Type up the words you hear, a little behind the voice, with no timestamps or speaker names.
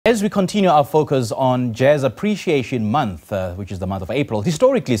As we continue our focus on Jazz Appreciation Month, which is the month of April,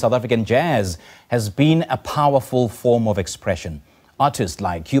 historically South African jazz has been a powerful form of expression. Artists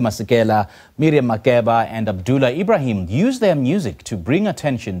like Hugh Masekela, Miriam Makeba and Abdullah Ibrahim use their music to bring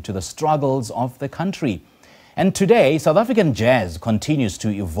attention to the struggles of the country. And today, South African jazz continues to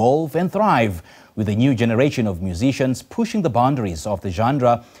evolve and thrive, with a new generation of musicians pushing the boundaries of the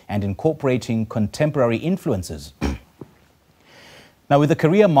genre and incorporating contemporary influences. Now, with a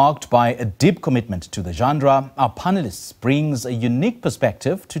career marked by a deep commitment to the genre, our panellists brings a unique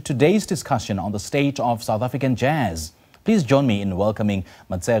perspective to today's discussion on the state of South African jazz. Please join me in welcoming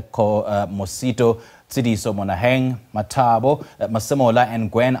Mmatsheko Mosito, Tšeliso Monaheng, Mathabo, Masemola and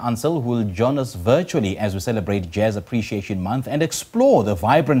Gwen, Ansell, who will join us virtually as we celebrate Jazz Appreciation Month and explore the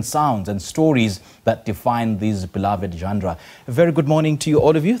vibrant sounds and stories that define this beloved genre. A very good morning to you,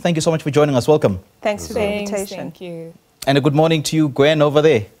 all of you. Thank you so much for joining us. Welcome. Thanks for the invitation. Thank you. And a good morning to you, Gwen, over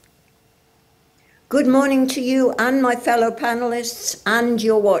there. Good morning to you and my fellow panelists and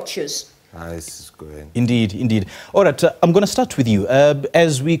your watchers. Hi, this is Gwen. Indeed, indeed. All right, I'm going to start with you.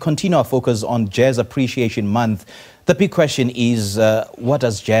 As we continue our focus on Jazz Appreciation Month, the big question is, what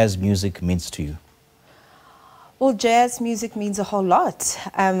does jazz music mean to you? Well, jazz music means a whole lot.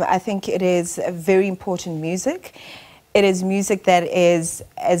 I think it is a very important music. It is music that is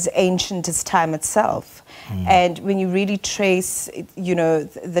as ancient as time itself. And when you really trace, you know,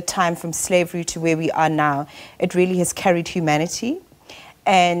 the time from slavery to where we are now, it really has carried humanity.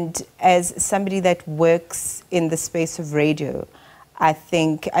 And as somebody that works in the space of radio, I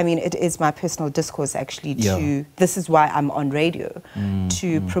think, I mean, it is my personal discourse actually this is why I'm on radio,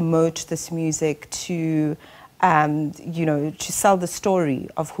 to promote this music, to, you know, to sell the story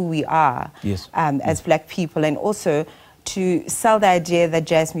of who we are as Black people, and also to sell the idea that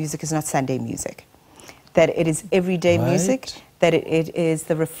jazz music is not Sunday music, that it is everyday music, that it is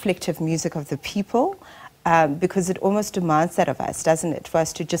the reflective music of the people, because it almost demands that of us, doesn't it, for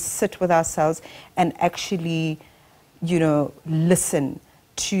us to just sit with ourselves and actually, you know, listen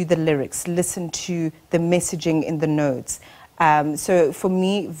to the lyrics, listen to the messaging in the notes. So for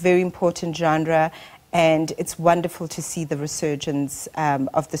me, very important genre, and it's wonderful to see the resurgence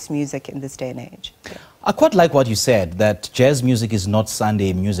of this music in this day and age. I quite like what you said, that jazz music is not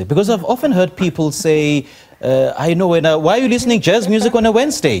Sunday music, because I've often heard people say, I know, why are you listening jazz music on a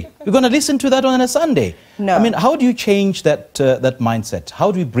Wednesday? You're going to listen to that on a Sunday. No. I mean, how do you change that, that mindset?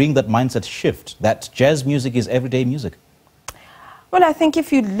 How do we bring that mindset shift, that jazz music is everyday music? Well, I think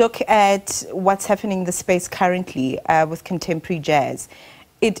if you look at what's happening in the space currently with contemporary jazz,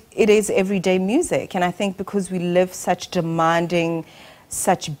 it is everyday music. And I think because we live such demanding,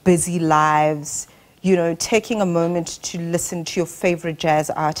 such busy lives, you know, taking a moment to listen to your favorite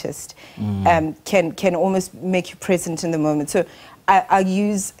jazz artist can almost make you present in the moment. So I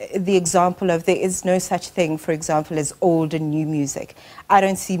use the example of there is no such thing, for example, as old and new music. I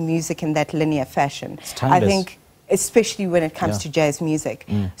don't see music in that linear fashion. It's timeless. I think, especially when it comes to jazz music.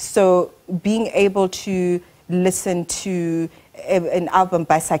 So being able to listen to an album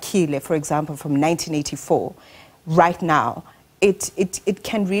by Sakile, for example, from 1984, right now, it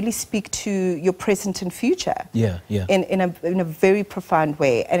can really speak to your present and future in a very profound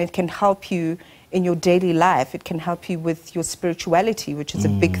way, and it can help you in your daily life. It can help you with your spirituality, which is a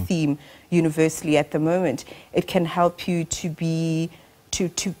big theme universally at the moment. It can help you to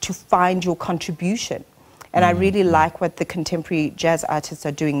find your contribution, and I really like what the contemporary jazz artists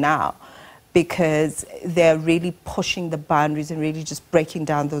are doing now, because they're really pushing the boundaries and really just breaking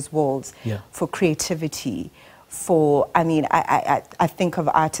down those walls for creativity. For, I mean, I think of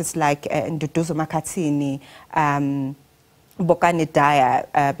artists like Nduduzo Makatsini, Bokane Daya,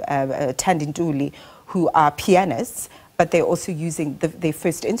 Tandintuli, who are pianists, but they're also using their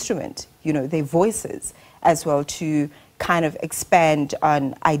first instrument, you know, their voices as well, to kind of expand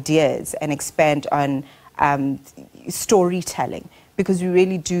on ideas and expand on storytelling, because we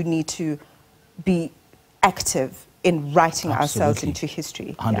really do need to be active in writing ourselves into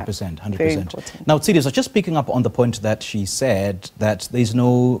history. 100%, 100%. Very important. Now, Tšeliso, just picking up on the point that she said, that there's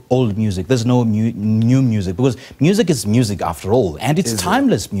no old music, there's no new music, because music is music after all, and it's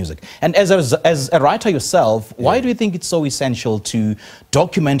timeless music. And as a writer yourself, why do you think it's so essential to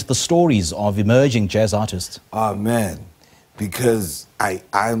document the stories of emerging jazz artists? Oh, man, because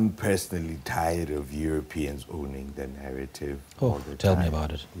I'm personally tired of Europeans owning the narrative all the time. Tell me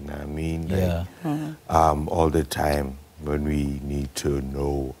about it. You know what I mean? Like, all the time when we need to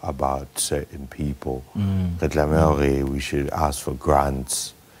know about certain people, we should ask for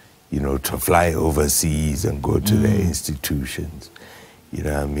grants, you know, to fly overseas and go to their institutions. You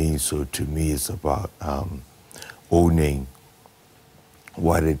know what I mean? So to me, it's about owning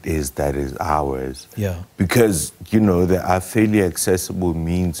what it is that is ours. Yeah. Because, you know, there are fairly accessible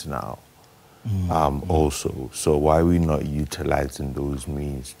means now also. So why are we not utilizing those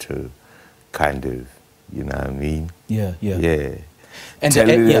means to kind of, you know what I mean? Yeah, yeah. Yeah. And tell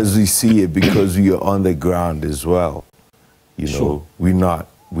it yeah. as we see it, because we are on the ground as well. You know, Sure.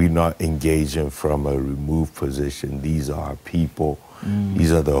 we're not engaging from a removed position. These are our people.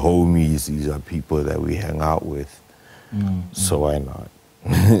 These are the homies. These are people that we hang out with. So why not?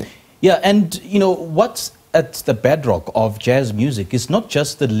 Yeah, and you know, what's at the bedrock of jazz music is not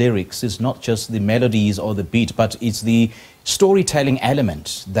just the lyrics, it's not just the melodies or the beat, but it's the storytelling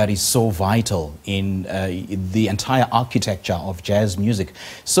element that is so vital in the entire architecture of jazz music.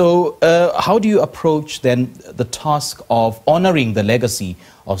 So how do you approach then the task of honoring the legacy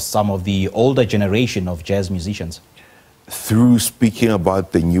of some of the older generation of jazz musicians? Through speaking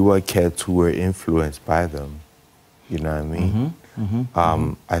about the newer cats who were influenced by them. You know what I mean?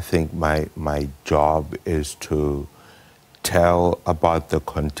 I think my job is to tell about the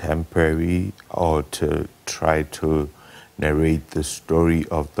contemporary, or to try to narrate the story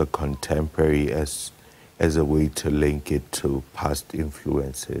of the contemporary as a way to link it to past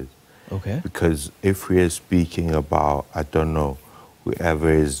influences. Okay. Because if we are speaking about, I don't know, whoever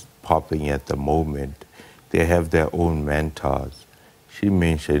is popping at the moment, they have their own mentors. She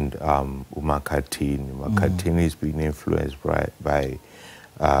mentioned Makatini. Makatini has been influenced by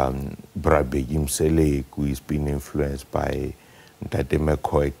Brabegi Mselek, who has been influenced by Ntate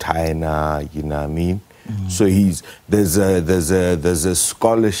McCoy Taina, you know what I mean? So there's a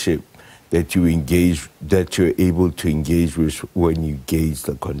scholarship that you engage, that you're able to engage with when you gauge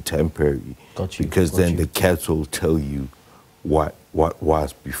the contemporary. Got you. Because then the cats will tell you what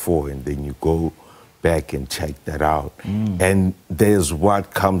was before, and then you go back and check that out. And there's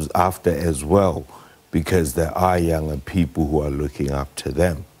what comes after as well, because there are younger people who are looking up to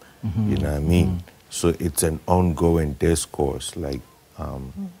them. You know what I mean? So it's an ongoing discourse, like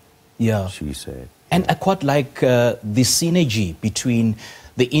she said. And I quite like the synergy between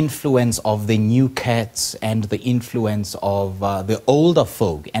the influence of the new cats and the influence of the older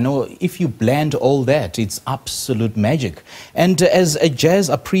folk. And if you blend all that, it's absolute magic. And as a jazz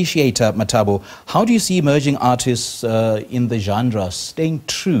appreciator, Mathabo, how do you see emerging artists in the genre staying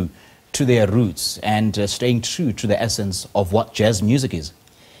true to their roots and staying true to the essence of what jazz music is?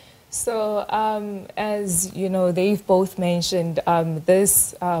 So, as you know, they've both mentioned,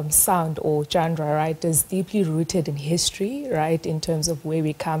 this sound or genre, right, is deeply rooted in history, right, in terms of where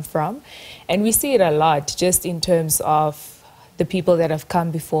we come from. And we see it a lot just in terms of the people that have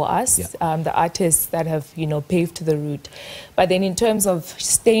come before us, the artists that have, you know, paved the route. But then in terms of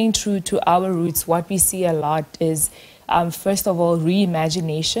staying true to our roots, what we see a lot is first of all,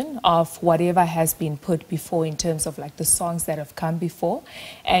 reimagination of whatever has been put before in terms of like the songs that have come before.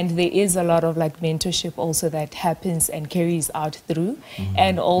 And there is a lot of like mentorship also that happens and carries out through.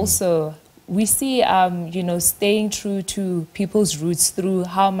 And also we see, you know, staying true to people's roots through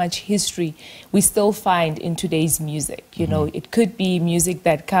how much history we still find in today's music. You know, it could be music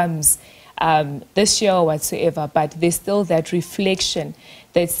that comes this year or whatsoever, but there's still that reflection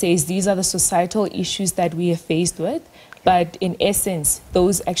that says these are the societal issues that we are faced with, but in essence,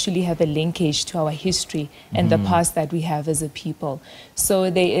 those actually have a linkage to our history and the past that we have as a people. So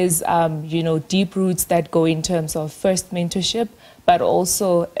there is, you know, deep roots that go in terms of first mentorship, but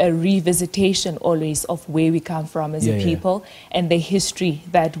also a revisitation always of where we come from as a people and the history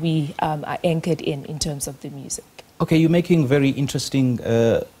that we are anchored in terms of the music. Okay, you're making very interesting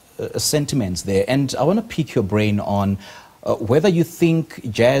sentiments there, and I want to pick your brain on whether you think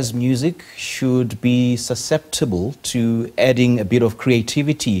jazz music should be susceptible to adding a bit of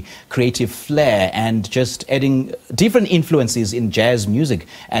creativity, creative flair, and just adding different influences in jazz music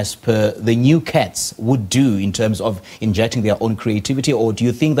as per the new cats would do in terms of injecting their own creativity, or do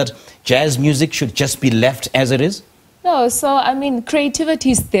you think that jazz music should just be left as it is? No, so I mean, creativity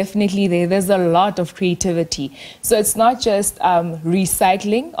is definitely there. There's a lot of creativity. So it's not just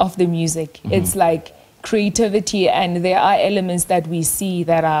recycling of the music. It's like creativity, and there are elements that we see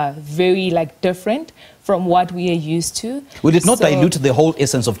that are very like different from what we are used to. Would it not dilute the whole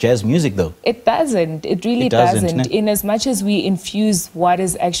essence of jazz music though? It doesn't. It really doesn't. In as much as we infuse what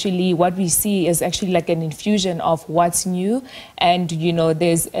we see is actually like an infusion of what's new, and you know,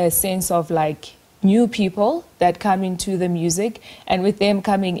 there's a sense of like new people that come into the music, and with them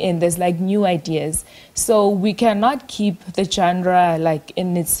coming in, there's like new ideas. So we cannot keep the genre like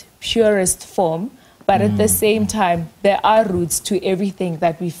in its purest form, but at the same time, there are roots to everything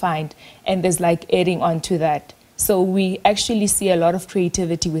that we find, and there's like adding on to that. So we actually see a lot of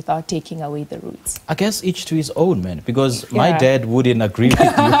creativity without taking away the roots. I guess each to his own, man, because Yeah. my dad wouldn't agree with you.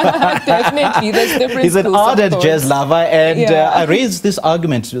 Definitely, there's different He's an schools of ardent thoughts. jazz lover, and Yeah. I raised this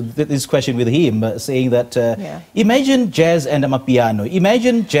argument, this question with him, saying that imagine jazz and amapiano,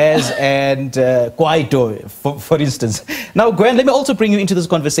 imagine jazz and kwaito, for instance. Now, Gwen, let me also bring you into this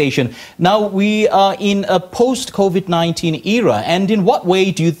conversation. Now, we are in a post-COVID-19 era, and in what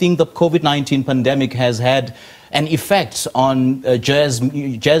way do you think the COVID-19 pandemic has had an effect on jazz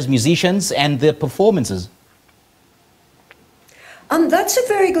musicians and their performances? That's a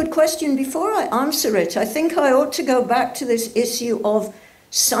very good question. Before I answer it, I think I ought to go back to this issue of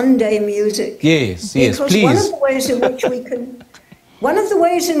Sunday music. Yes, yes, because please. one of the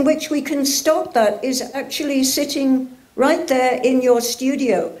ways in which we can stop that is actually sitting right there in your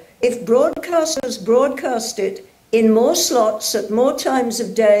studio. If broadcasters broadcast it in more slots at more times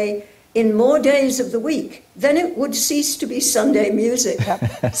of day, in more days of the week, then it would cease to be Sunday music.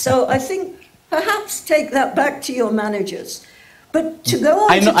 So I think perhaps take that back to your managers. But to go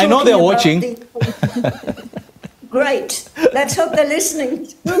on, I know they're watching. Great. Let's hope they're listening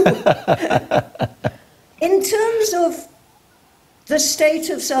too. In terms of the state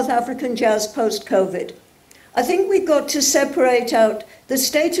of South African jazz post-COVID, I think we've got to separate out the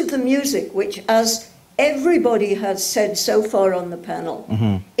state of the music, which, as everybody has said so far on the panel,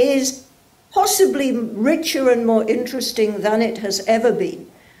 is possibly richer and more interesting than it has ever been.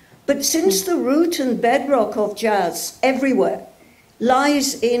 But since the root and bedrock of jazz everywhere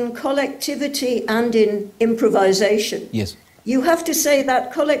lies in collectivity and in improvisation, Yes. you have to say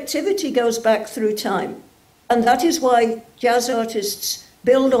that collectivity goes back through time. And that is why jazz artists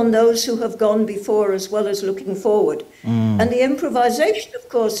build on those who have gone before as well as looking forward. And the improvisation, of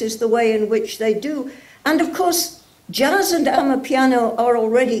course, is the way in which they do. And of course, jazz and amapiano are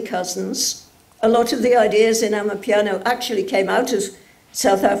already cousins. A lot of the ideas in amapiano actually came out of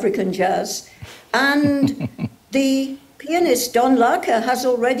South African jazz. And the pianist Don Laka has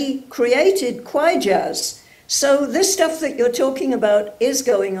already created kwai jazz. So this stuff that you're talking about is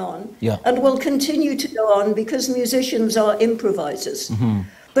going on and will continue to go on because musicians are improvisers.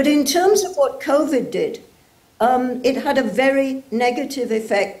 But in terms of what COVID did, it had a very negative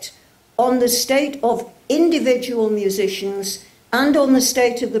effect on the state of individual musicians and on the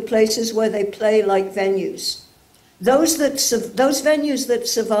state of the places where they play, like venues. Those venues that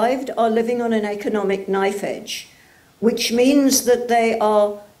survived are living on an economic knife edge, which means that they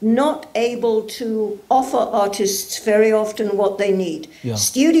are not able to offer artists very often what they need.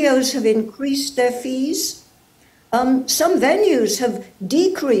 Studios have increased their fees. Some venues have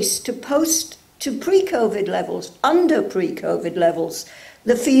decreased to pre-COVID levels, under pre-COVID levels,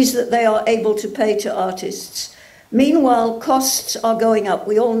 the fees that they are able to pay to artists. Meanwhile, costs are going up.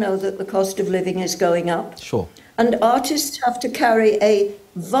 We all know that the cost of living is going up. Sure. And artists have to carry a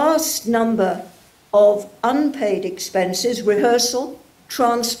vast number of unpaid expenses, rehearsal,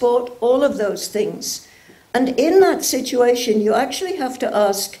 transport, all of those things. And in that situation, you actually have to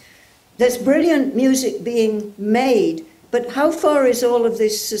ask, there's brilliant music being made, but how far is all of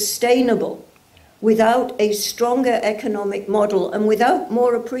this sustainable without a stronger economic model and without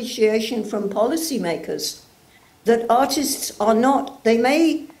more appreciation from policymakers that artists are not, they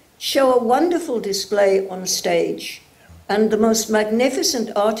may show a wonderful display on stage and the most magnificent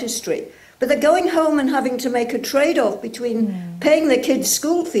artistry, but they're going home and having to make a trade-off between paying their kids'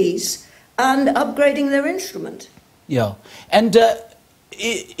 school fees and upgrading their instrument. Yeah. And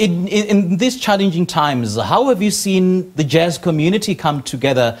in these challenging times, how have you seen the jazz community come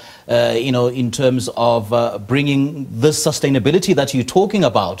together, in terms of bringing this sustainability that you're talking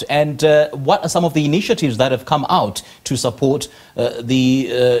about? And what are some of the initiatives that have come out to support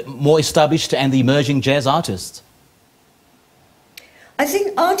the more established and the emerging jazz artists? I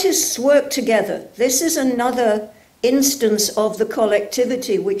think artists work together. This is another instance of the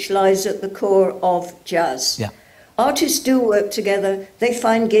collectivity which lies at the core of jazz. Yeah. Artists do work together. They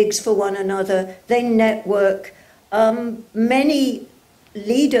find gigs for one another. They network. Many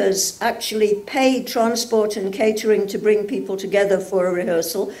leaders actually pay transport and catering to bring people together for a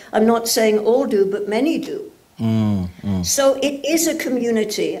rehearsal. I'm not saying all do, but many do. So it is a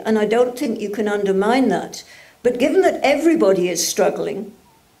community, and I don't think you can undermine that. But given that everybody is struggling,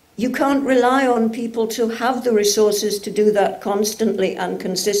 you can't rely on people to have the resources to do that constantly and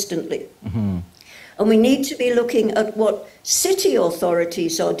consistently. And we need to be looking at what city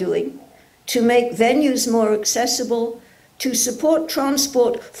authorities are doing to make venues more accessible, to support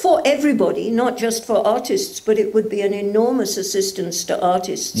transport for everybody, not just for artists, but it would be an enormous assistance to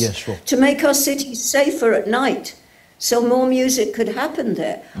artists. Yes, sure. To make our cities safer at night, so more music could happen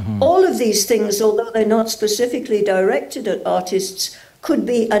there. All of these things, although they're not specifically directed at artists, could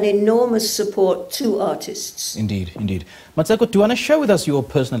be an enormous support to artists. Indeed, indeed. Mmatsheko, do you want to share with us your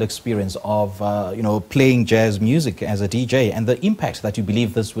personal experience of, playing jazz music as a DJ and the impact that you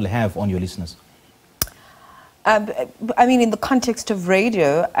believe this will have on your listeners? I mean, in the context of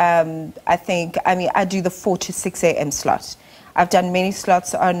radio, I do the 4 to 6 a.m. slot. I've done many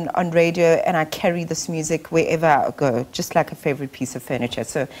slots on radio, and I carry this music wherever I go, just like a favorite piece of furniture.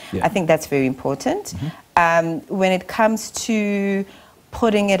 So I think that's very important. When it comes to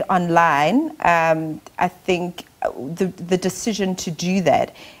putting it online, I think the decision to do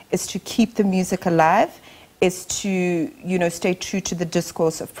that is to keep the music alive, is to, stay true to the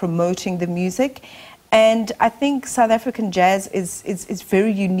discourse of promoting the music. And I think South African jazz is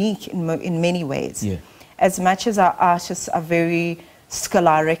very unique in many ways. Yeah. As much as our artists are very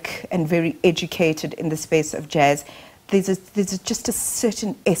scholastic and very educated in the space of jazz, there's just a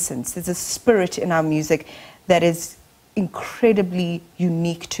certain essence, there's a spirit in our music that is incredibly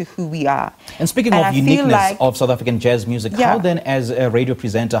unique to who we are. And speaking of uniqueness of South African jazz music, how then, as a radio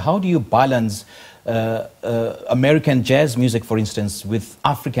presenter, how do you balance American jazz music, for instance, with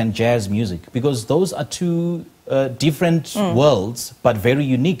African jazz music? Because those are two different worlds, but very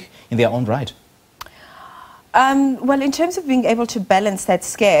unique in their own right. Well, in terms of being able to balance that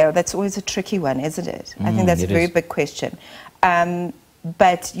scale, that's always a tricky one, isn't it? I think that's a very big question.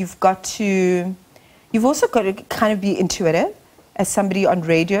 But you've also got to kind of be intuitive as somebody on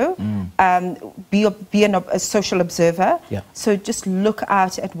radio, be a social observer. Yeah. So just look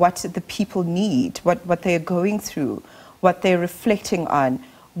out at what the people need, what they're going through, what they're reflecting on,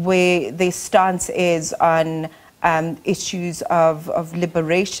 where their stance is on issues of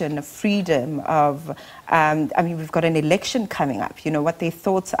liberation, of freedom, we've got an election coming up, what their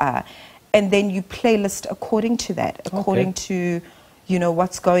thoughts are. And then you playlist according to that, according to,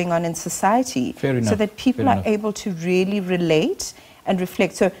 what's going on in society. Fair enough. So that people are able to really relate and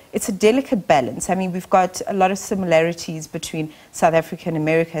reflect. So it's a delicate balance. I mean, we've got a lot of similarities between South Africa and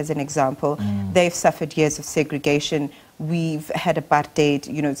America, as an example. They've suffered years of segregation. We've had apartheid,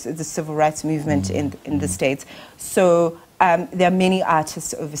 the civil rights movement in the States. So there are many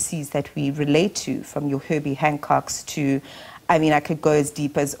artists overseas that we relate to, from your Herbie Hancocks to, I could go as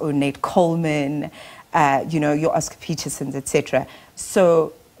deep as Ornette Coleman, your Oscar Petersons, etc.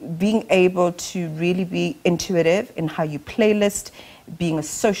 So being able to really be intuitive in how you playlist, being a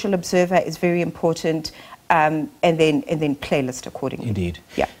social observer is very important, and then playlist accordingly. Indeed.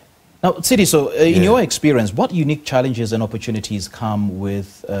 Yeah. Now, Tšeliso, in your experience, what unique challenges and opportunities come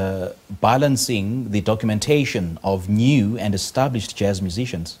with balancing the documentation of new and established jazz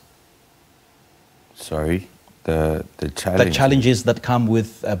musicians? Sorry? The challenges that come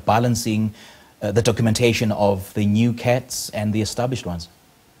with balancing the documentation of the new cats and the established ones?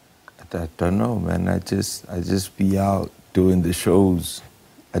 I don't know, man. I just be out doing the shows,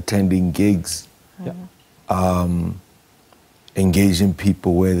 attending gigs, engaging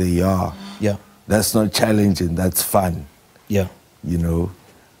people where they are. Yeah. That's not challenging, that's fun. Yeah.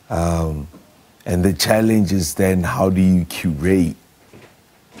 And the challenge is then, how do you curate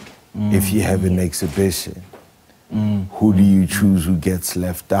if you have an exhibition? Who do you choose who gets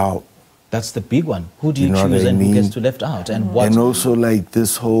left out? That's the big one. Who do you choose and who gets left out? And what? And also, like,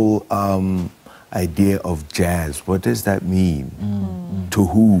 this whole idea of jazz, what does that mean? To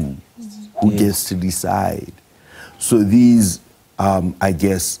who? Who gets to decide? So these, I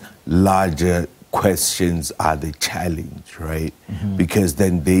guess, larger questions are the challenge, right? Because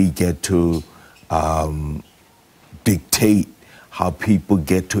then they get to dictate how people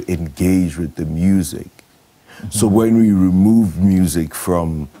get to engage with the music. So when we remove music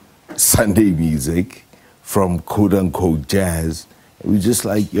from Sunday music, from quote-unquote jazz, we're just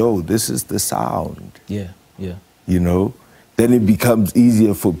like, yo, this is the sound. Yeah, yeah. Then it becomes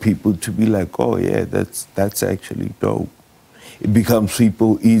easier for people to be like, oh yeah, that's actually dope. It becomes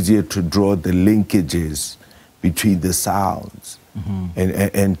easier to draw the linkages between the sounds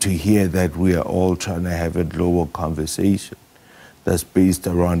and to hear that we are all trying to have a global conversation that's based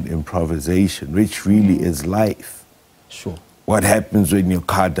around improvisation, which really is life. Sure. What happens when your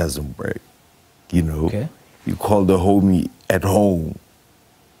car doesn't work? You call the homie at home.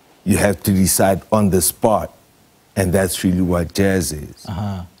 You have to decide on the spot. And that's really what jazz is,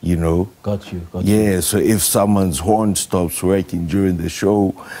 Got you. Yeah, so if someone's horn stops working during the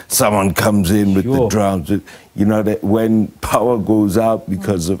show, someone comes in with the drums. That when power goes out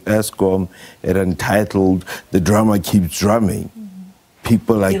because of ESCOM at Untitled, the drummer keeps drumming.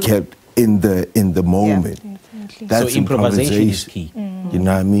 People are kept in the moment. Yeah, that's so improvisation is key. You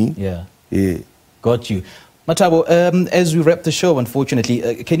know what I mean? Yeah. Yeah. Got you. Mathabo, as we wrap the show,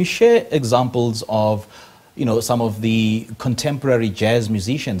 unfortunately, can you share examples of, some of the contemporary jazz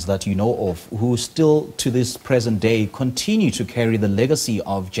musicians that you know of who still to this present day continue to carry the legacy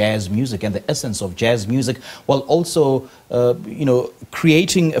of jazz music and the essence of jazz music, while also,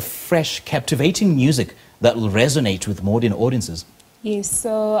 creating a fresh, captivating music that will resonate with modern audiences? Yes,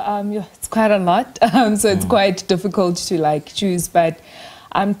 so it's quite a lot, so it's quite difficult to choose, but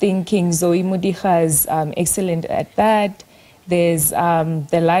I'm thinking Zoe Modiga is excellent at that. There's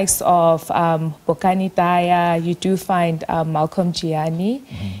the likes of Bokani Taya. You do find Malcolm Gianni.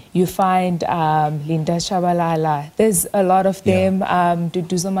 You find Linda Shabalala. There's a lot of them.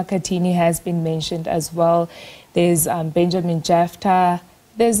 Duduzo Makatini has been mentioned as well. There's Benjamin Jafta.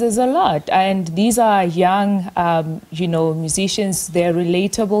 There's a lot, and these are young, musicians. They're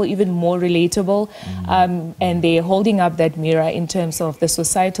relatable, even more relatable, and they're holding up that mirror in terms of the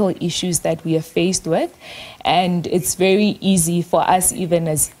societal issues that we are faced with. And it's very easy for us, even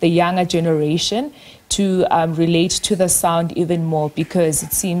as the younger generation, to relate to the sound even more, because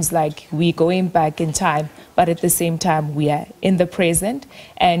it seems like we're going back in time, but at the same time we are in the present,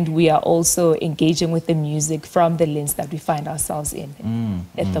 and we are also engaging with the music from the lens that we find ourselves in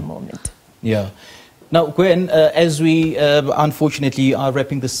at the moment. Yeah. Now, Gwen, as we unfortunately are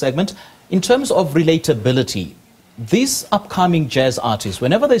wrapping this segment, in terms of relatability, these upcoming jazz artists,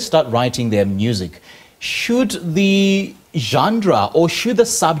 whenever they start writing their music, should the genre or should the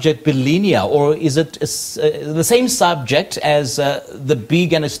subject be linear, or is it the same subject as the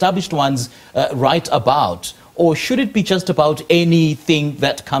big and established ones write about? Or should it be just about anything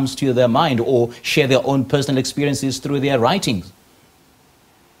that comes to their mind, or share their own personal experiences through their writings?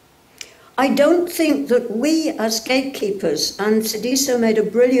 I don't think that we as gatekeepers, and Tšeliso made a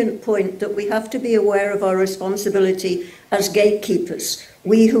brilliant point that we have to be aware of our responsibility as gatekeepers,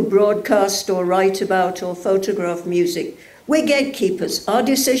 we who broadcast or write about or photograph music. We're gatekeepers. Our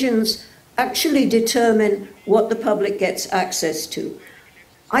decisions actually determine what the public gets access to.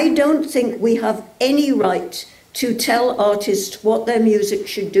 I don't think we have any right to tell artists what their music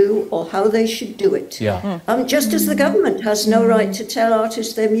should do or how they should do it. Just as the government has no right to tell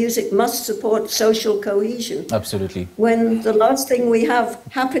artists their music must support social cohesion. Absolutely. When the last thing we have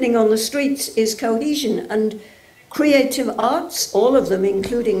happening on the streets is cohesion, and creative arts, all of them,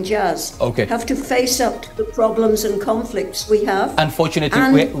 including jazz, have to face up to the problems and conflicts we have. Unfortunately,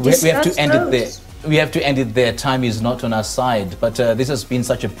 we have to end it there. We have to end it there. Time is not on our side. But this has been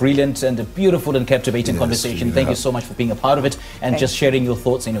such a brilliant and a beautiful and captivating conversation. Thank you so much for being a part of it and just sharing your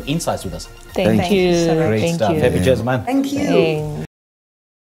thoughts and your insights with us. Thank you. Great stuff. Happy jazz, man. Thank you.